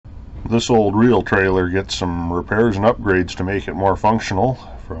this old reel trailer gets some repairs and upgrades to make it more functional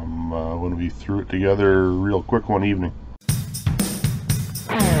from when we threw it together real quick one evening.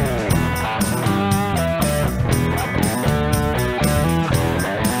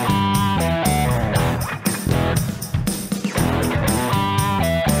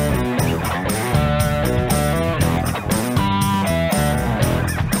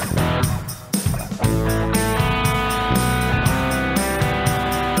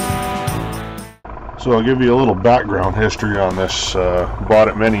 So I'll give you a little background history on this. Bought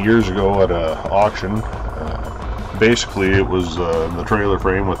it many years ago at an auction. Basically it was the trailer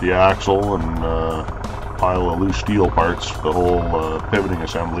frame with the axle and a pile of loose steel parts. The whole pivoting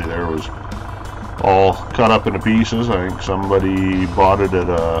assembly there was all cut up into pieces. I think somebody bought it at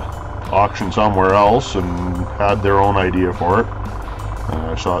an auction somewhere else and had their own idea for it.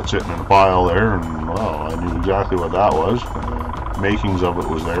 I saw it sitting in a pile there, and wow, I knew exactly what that was. Makings of it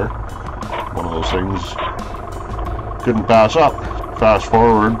was there. One of those things couldn't pass up. Fast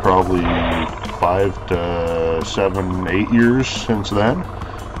forward probably 5 to 7, 8 years since then,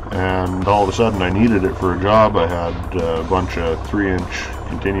 and all of a sudden I needed it for a job. I had a bunch of 3-inch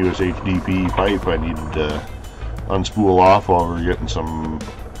continuous HDP pipe I needed to unspool off while we were getting some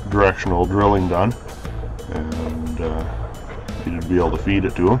directional drilling done, and needed to be able to feed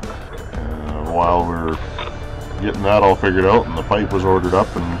it to them. While we're getting that all figured out and the pipe was ordered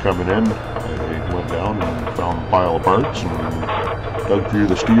up and coming in, I went down and found a pile of parts and dug through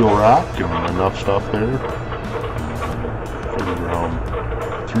the steel rack and enough stuff there. Figured around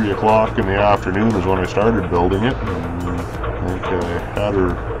 3 o'clock in the afternoon is when I started building it, and I think I had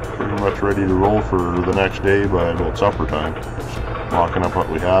her pretty much ready to roll for the next day by about supper time. Locking up what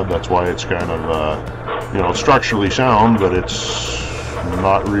we had. That's why it's kind of, you know, structurally sound, but it's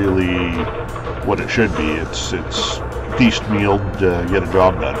not really what it should be. It's piecemealed to get a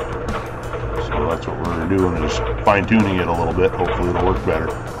job done. So that's what we're doing, is fine-tuning it a little bit. Hopefully it'll work better.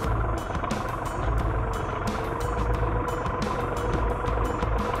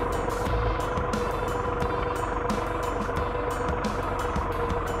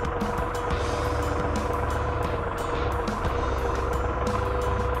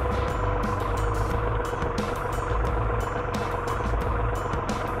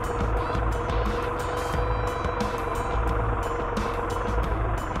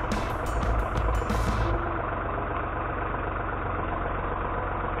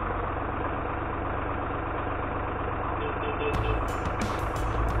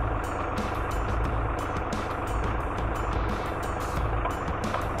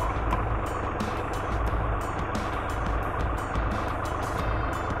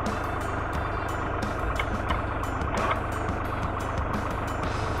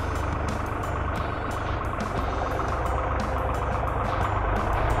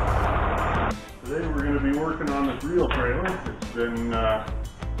 Today we're going to be working on this reel trailer. It's been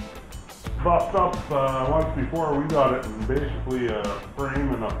buffed up once before. We got it in basically a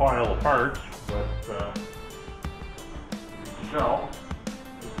frame and a pile of parts, but you can tell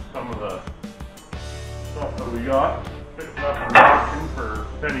this is some of the stuff that we got picked up in auction for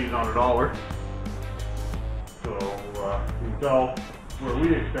pennies on a dollar. So you can tell where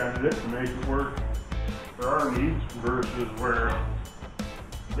we extended it to make it work for our needs versus where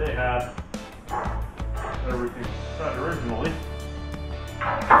they had everything set originally.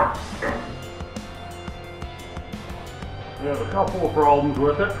 We have a couple of problems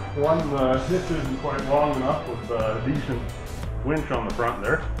with it. One, the hitch isn't quite long enough with a decent winch on the front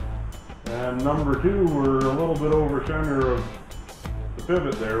there. And number two, we're a little bit over center of the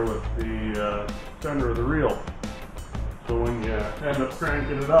pivot there with the center of the reel. So when you end up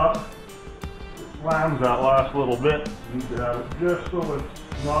cranking it up, it slams that last little bit. You need to have it just so it's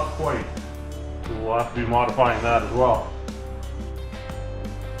not quite. So we'll have to be modifying that as well.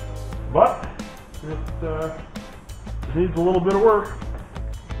 But it needs a little bit of work.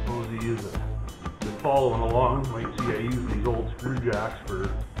 Suppose you use it. Been following along, you might see I use these old screw jacks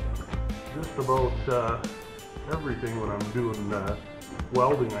for just about everything when I'm doing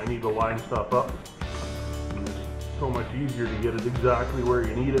welding. I need to line stuff up. And it's so much easier to get it exactly where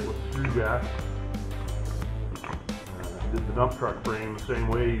you need it with the screw jack. Did the dump truck frame the same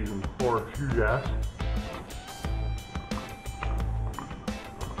way using 4 screw jacks.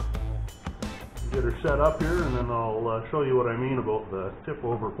 Get her set up here, and then I'll show you what I mean about the tip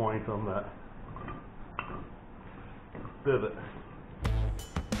over point on that pivot.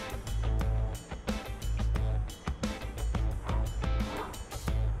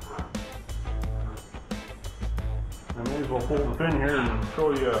 I may as well pull the pin here and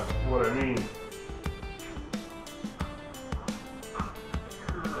show you what I mean.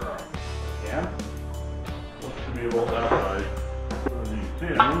 be about that size. As you can see,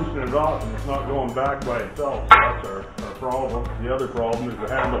 I'm loosening it off and it's not going back by itself, so that's our problem. The other problem is the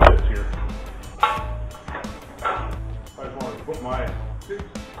handle fits here. I just wanted to put my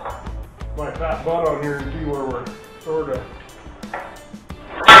fat butt on here and see where we're sort of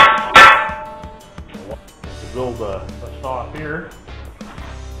to build a stop here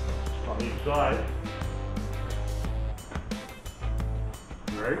on each side.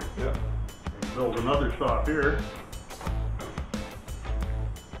 Right? Yeah. And build another stop here.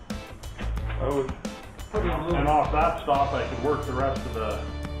 And off that stop I could work the rest of the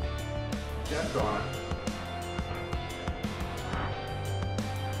sketch on it.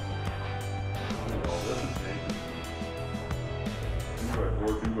 All this is big.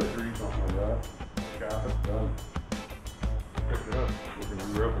 2x4, 2x3, something like that. Cap it, done. Pick it up. We're going to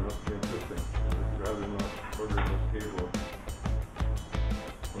be roughing up against this thing. Rather than not ordering this cable.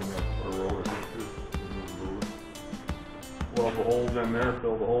 Or roller too. Weld the holes in there,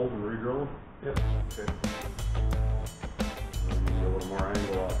 fill the holes and re-drill them? Yep. Okay. Get a little more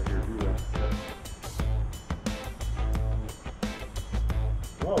angle off of here too then. Yep.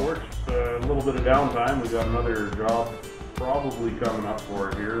 Well, it works. A little bit of downtime. We got another job probably coming up for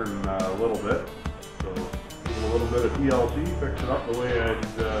it here in a little bit. So give it a little bit of TLC, fix it up the way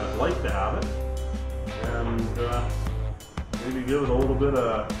I'd like to have it. And maybe give it a little bit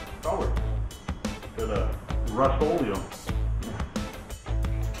of color. Bit of Rust-Oleum.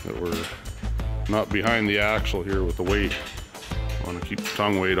 That we're not behind the axle here with the weight. I want to keep the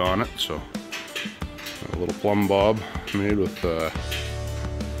tongue weight on it, so a little plumb bob made with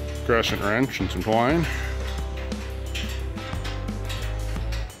crescent wrench and some twine.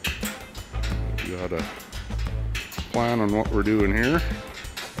 We got a plan on what we're doing here.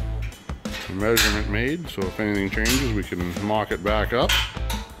 A measurement made, so if anything changes we can mock it back up.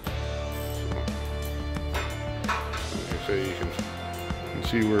 So, like I say, you can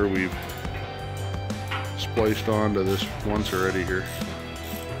see where we've spliced onto this once already here.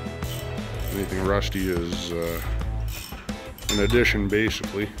 Anything rusty is an addition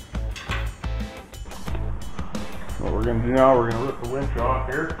basically. What we're going to do now, we're going to rip the winch off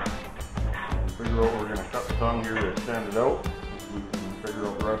here and figure out we're going to cut the tongue here to extend it out. We can figure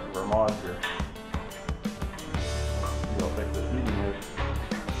out the rest of our mods here. See how thick this tubing is.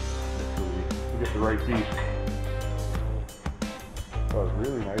 Make sure we get the right piece. That was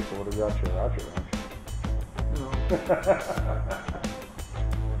really nice. I would have got you a ratchet wrench.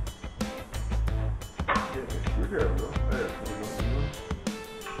 Yeah, you're good, bro. There.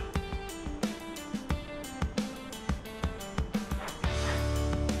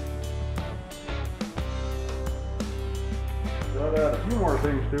 Got to add a few more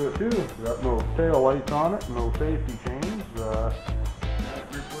things to it too. Got no tail lights on it, no safety chains. Got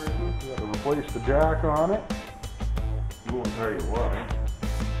to replace the jack on it. I won't tell you why.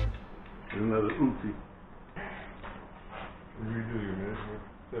 There's another oopsie. Redo your measurement.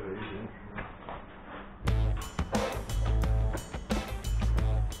 Instead of 8 inch.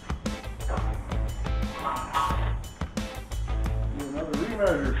 Do another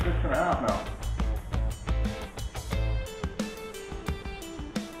remeasure, 6.5 now.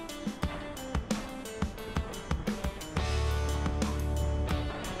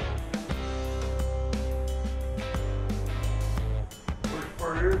 First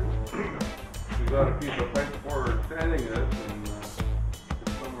part is we got a piece of pipe for extending this, and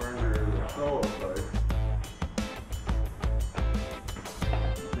it's somewhere under the snow outside.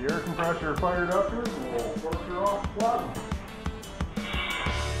 The air compressor fired up here, and we'll force her off the bottom.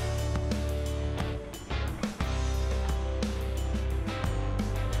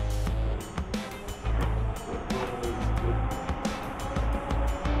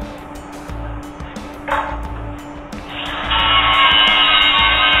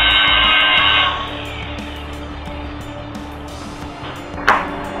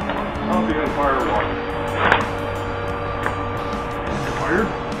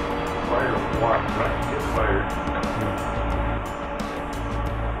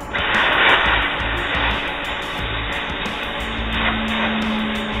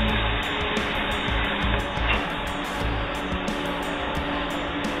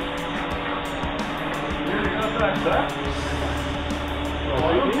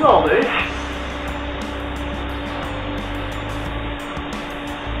 All day.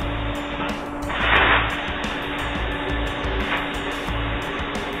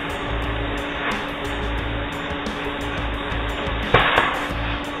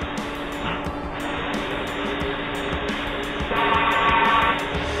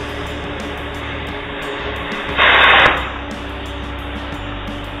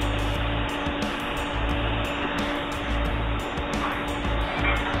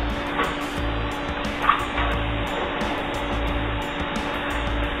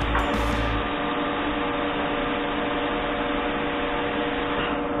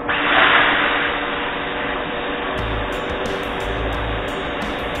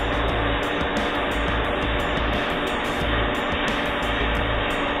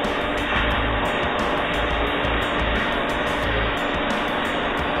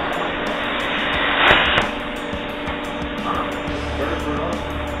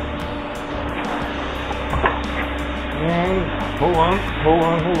 Hold on.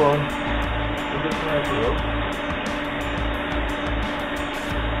 We'll get the answer out.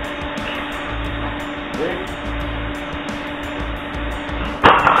 Wait.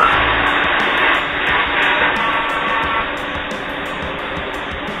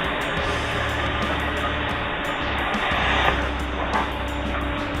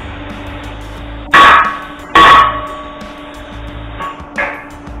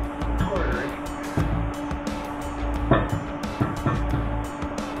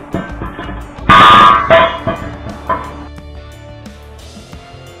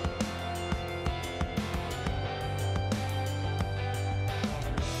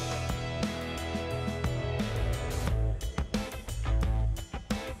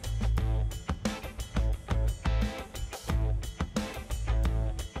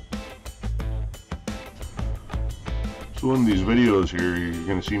 So in these videos here, you're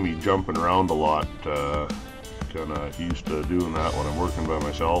going to see me jumping around a lot. Kind of used to doing that when I'm working by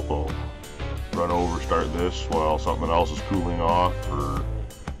myself. I'll run over, start this while something else is cooling off, or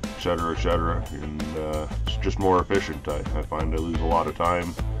etc, etc. And it's just more efficient. I find I lose a lot of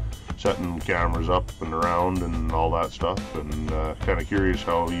time setting cameras up and around and all that stuff. And kind of curious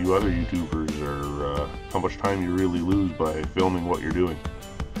how you other YouTubers are, how much time you really lose by filming what you're doing.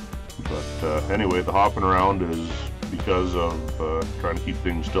 But anyway, the hopping around is because of trying to keep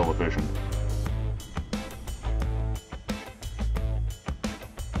things still efficient.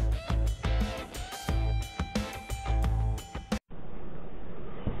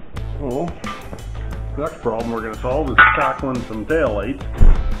 Well, the next problem we're going to solve is tackling some tail lights,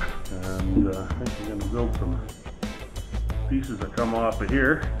 and I think we're going to build some pieces that come off of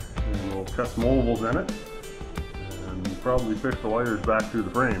here, and we'll cut some ovals in it, and probably fish the wires back through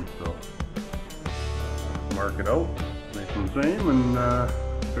the frame. So mark it out, make them the same, and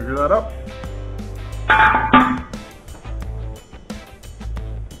figure that up.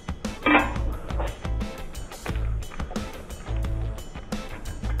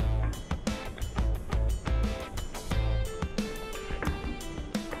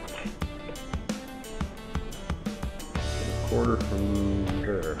 A quarter from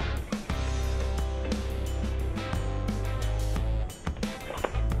there.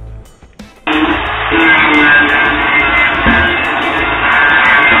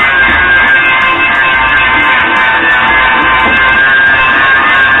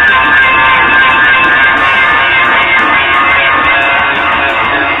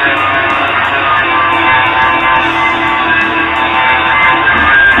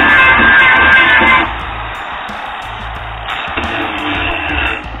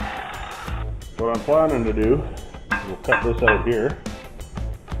 What I'm planning to do, we'll cut this out here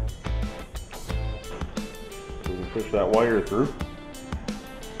so we can push that wire through.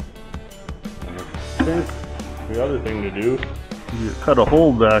 And I think the other thing to do is you cut a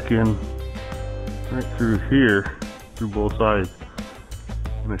hole back in right through here, through both sides,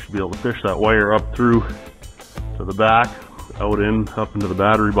 and I should be able to fish that wire up through to the back, out in, up into the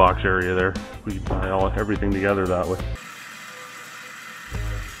battery box area there. We tie everything together that way.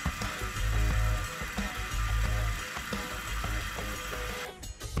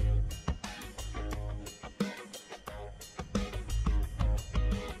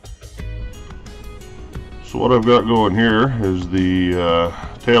 So what I've got going here is the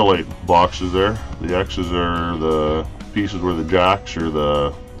taillight boxes there. The X's are the pieces where the jacks or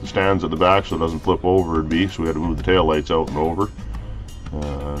the stands at the back so it doesn't flip over and be, so we had to move the tail lights out and over.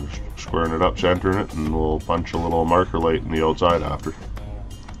 Just squaring it up, centering it, and we'll punch a little marker light in the outside after.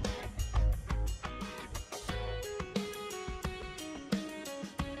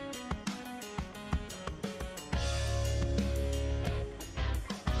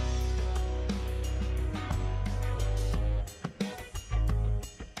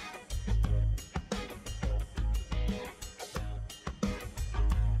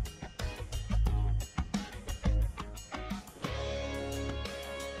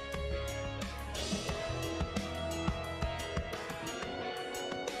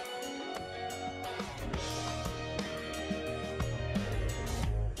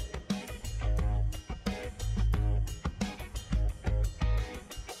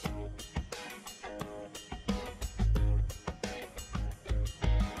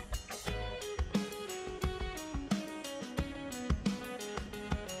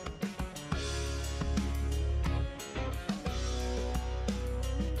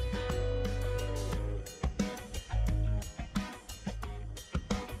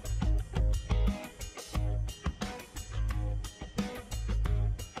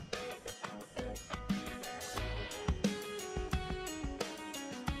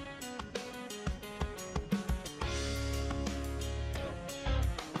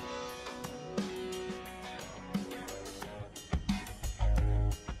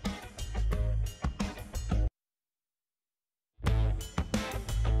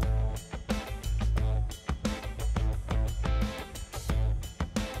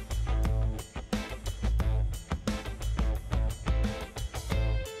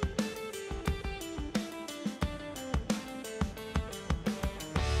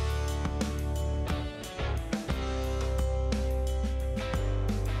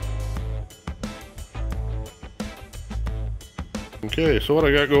 Okay, so what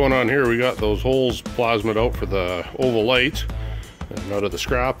I got going on here, we got those holes plasmaed out for the oval lights. And out of the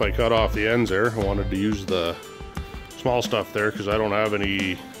scrap, I cut off the ends there. I wanted to use the small stuff there because I don't have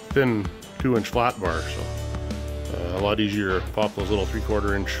any thin 2-inch flat bar. So a lot easier to pop those little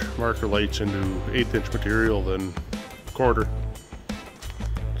 3/4 inch marker lights into 1/8 inch material than 1/4.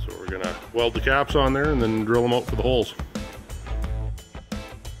 So we're gonna weld the caps on there and then drill them out for the holes.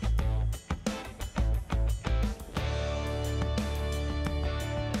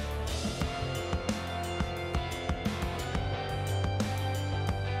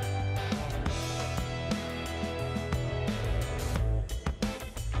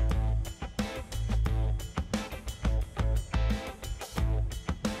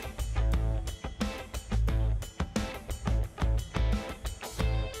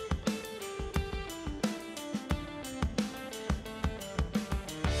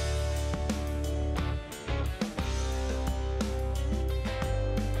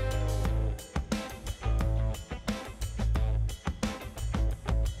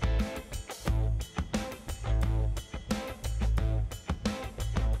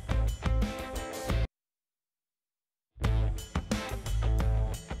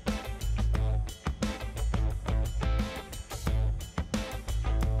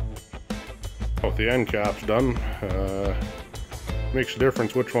 With the end caps done, makes a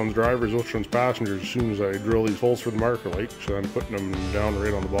difference which one's drivers, which one's passengers as soon as I drill these holes for the marker light. So I'm putting them down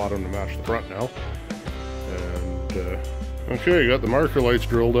right on the bottom to match the front now. And okay, got the marker lights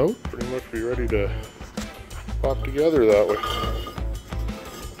drilled out. Pretty much be ready to pop together that way.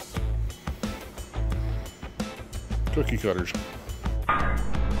 Cookie cutters.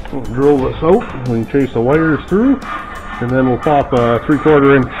 We'll drill this out and chase the wires through. And then we'll pop a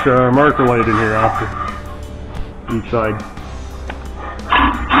 3/4 inch marker light in here after each side.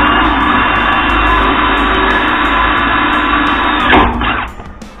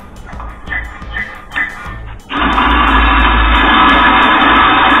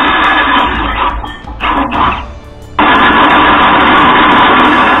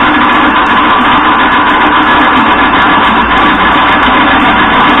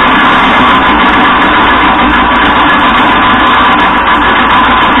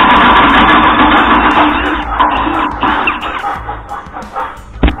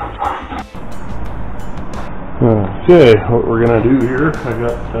 Okay, what we're gonna do here, I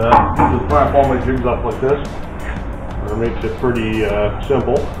got just clamp all my jigs up like this. It makes it pretty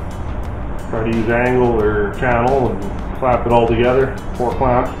simple. Try to use angle or channel and clamp it all together. 4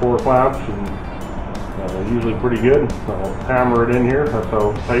 clamps, and usually pretty good. I'll hammer it in here. That's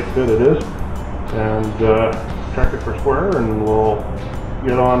how tight fit it is, and check it for square, and we'll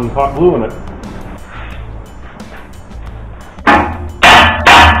get on hot gluing it.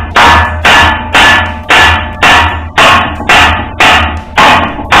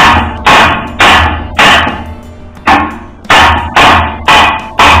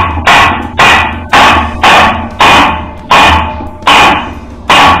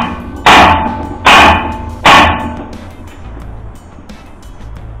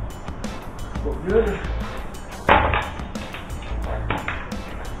 Good.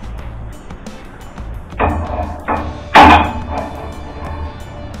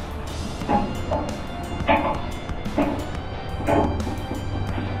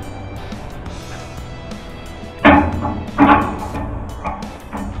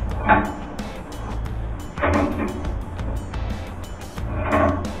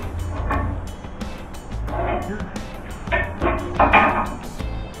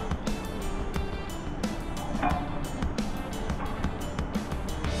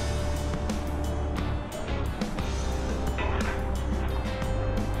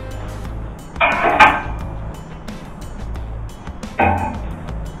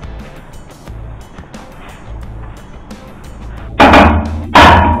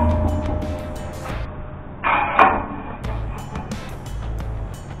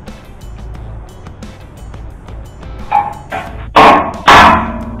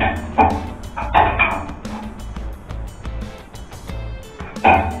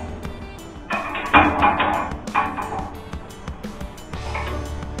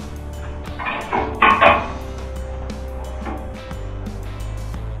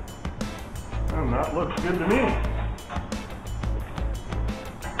 And that looks good to me.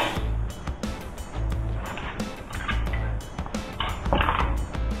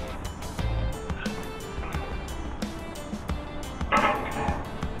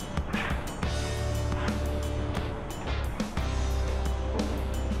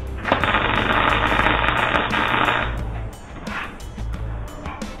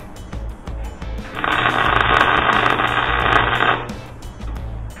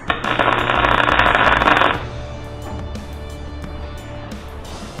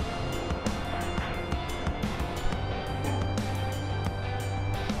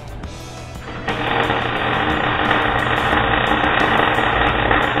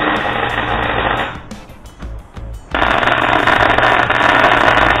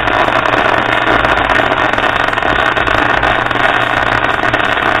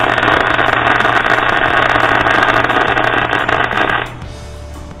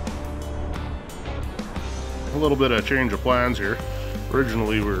 little bit of change of plans here.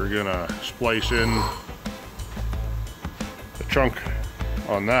 Originally we were gonna splice in a chunk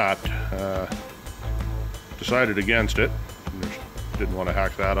on that. Decided against it. Just didn't want to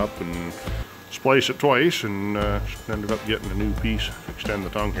hack that up and splice it twice, and just ended up getting a new piece to extend the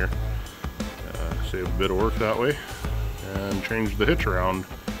tongue here. Save a bit of work that way, and change the hitch around.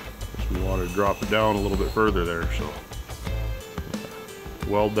 So we wanted to drop it down a little bit further there, so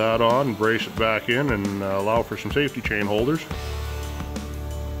weld that on, brace it back in, and allow for some safety chain holders. So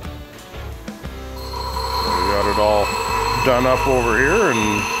we got it all done up over here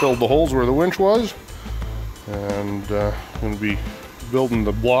and filled the holes where the winch was, and I'm going to be building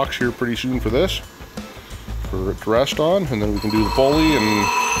the blocks here pretty soon for this, for it to rest on, and then we can do the pulley and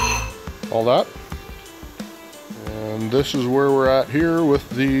all that. And this is where we're at here with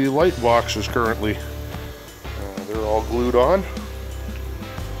the light boxes currently. They're all glued on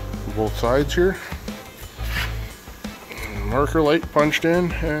both sides here. Marker light punched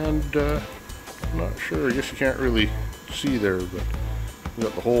in, and I'm not sure, I guess you can't really see there, but we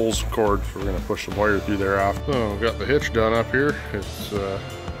got the holes cord, so we're going to push some wire through there after. So we've got the hitch done up here. It's going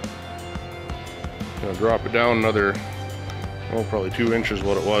to drop it down another, well, probably 2 inches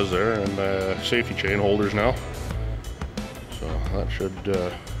what it was there, and safety chain holders now. So that should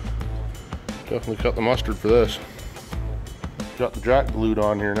definitely cut the mustard for this. Got the jack glued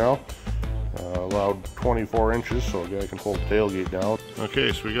on here now. Allowed 24 inches so a guy can pull the tailgate down.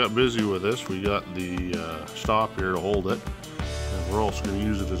 Okay, so we got busy with this. We got the stop here to hold it, and we're also going to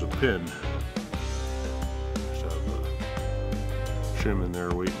use it as a pin. Just have a shim in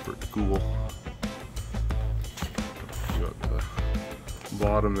there waiting for it to cool. Got the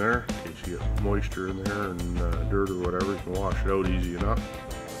bottom there in case you get moisture in there and dirt or whatever, you can wash it out easy enough.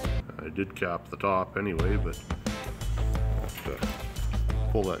 I did cap the top anyway, but have to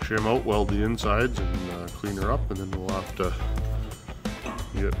pull that shim out, weld the insides, and clean her up, and then we'll have to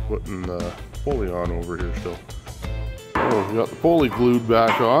get putting the pulley on over here still. So we got the pulley glued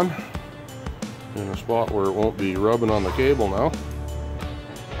back on in a spot where it won't be rubbing on the cable now.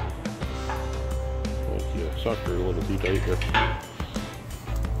 Like you sucked her a little too tight there.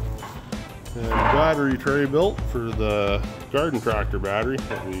 And battery tray built for the garden tractor battery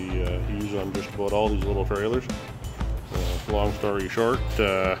that we use on just about all these little trailers. Long story short,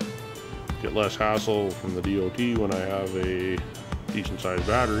 get less hassle from the DOT when I have a decent sized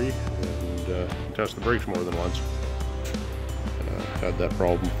battery, and test the brakes more than once. Had that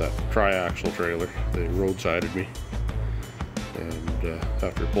problem with that tri-axle trailer. They roadsided me, and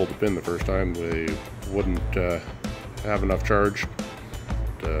after I pulled the pin the first time, they wouldn't have enough charge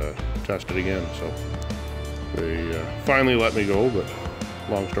to test it again, so they finally let me go. But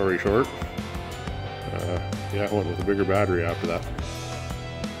long story short, yeah, I went with a bigger battery after that.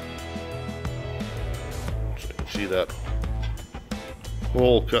 So you can see that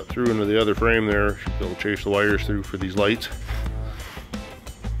hole cut through into the other frame there. Should be able to chase the wires through for these lights.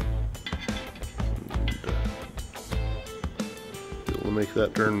 And, be able to make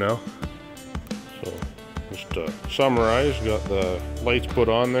that turn now. So just to summarize, got the lights put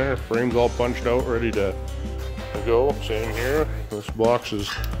on there, frames all punched out, ready to go. Same here. This box is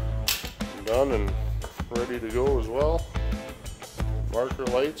done and ready to go as well. Marker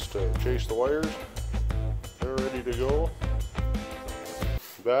lights to chase the wires, they're ready to go.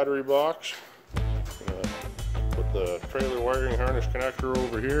 Battery box, put the trailer wiring harness connector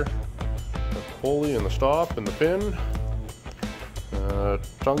over here, got the pulley and the stop and the pin.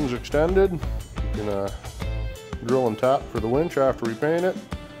 Tongue's extended. You can drill and tap for the winch after we paint it.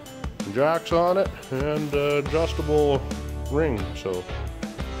 Jacks on it, and adjustable ring, so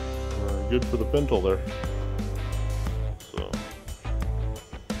good for the pintle there.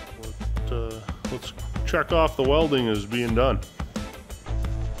 So let's check off the welding as being done.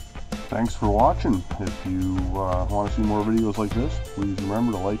 Thanks for watching. If you want to see more videos like this, please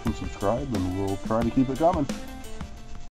remember to like and subscribe, and we'll try to keep it coming.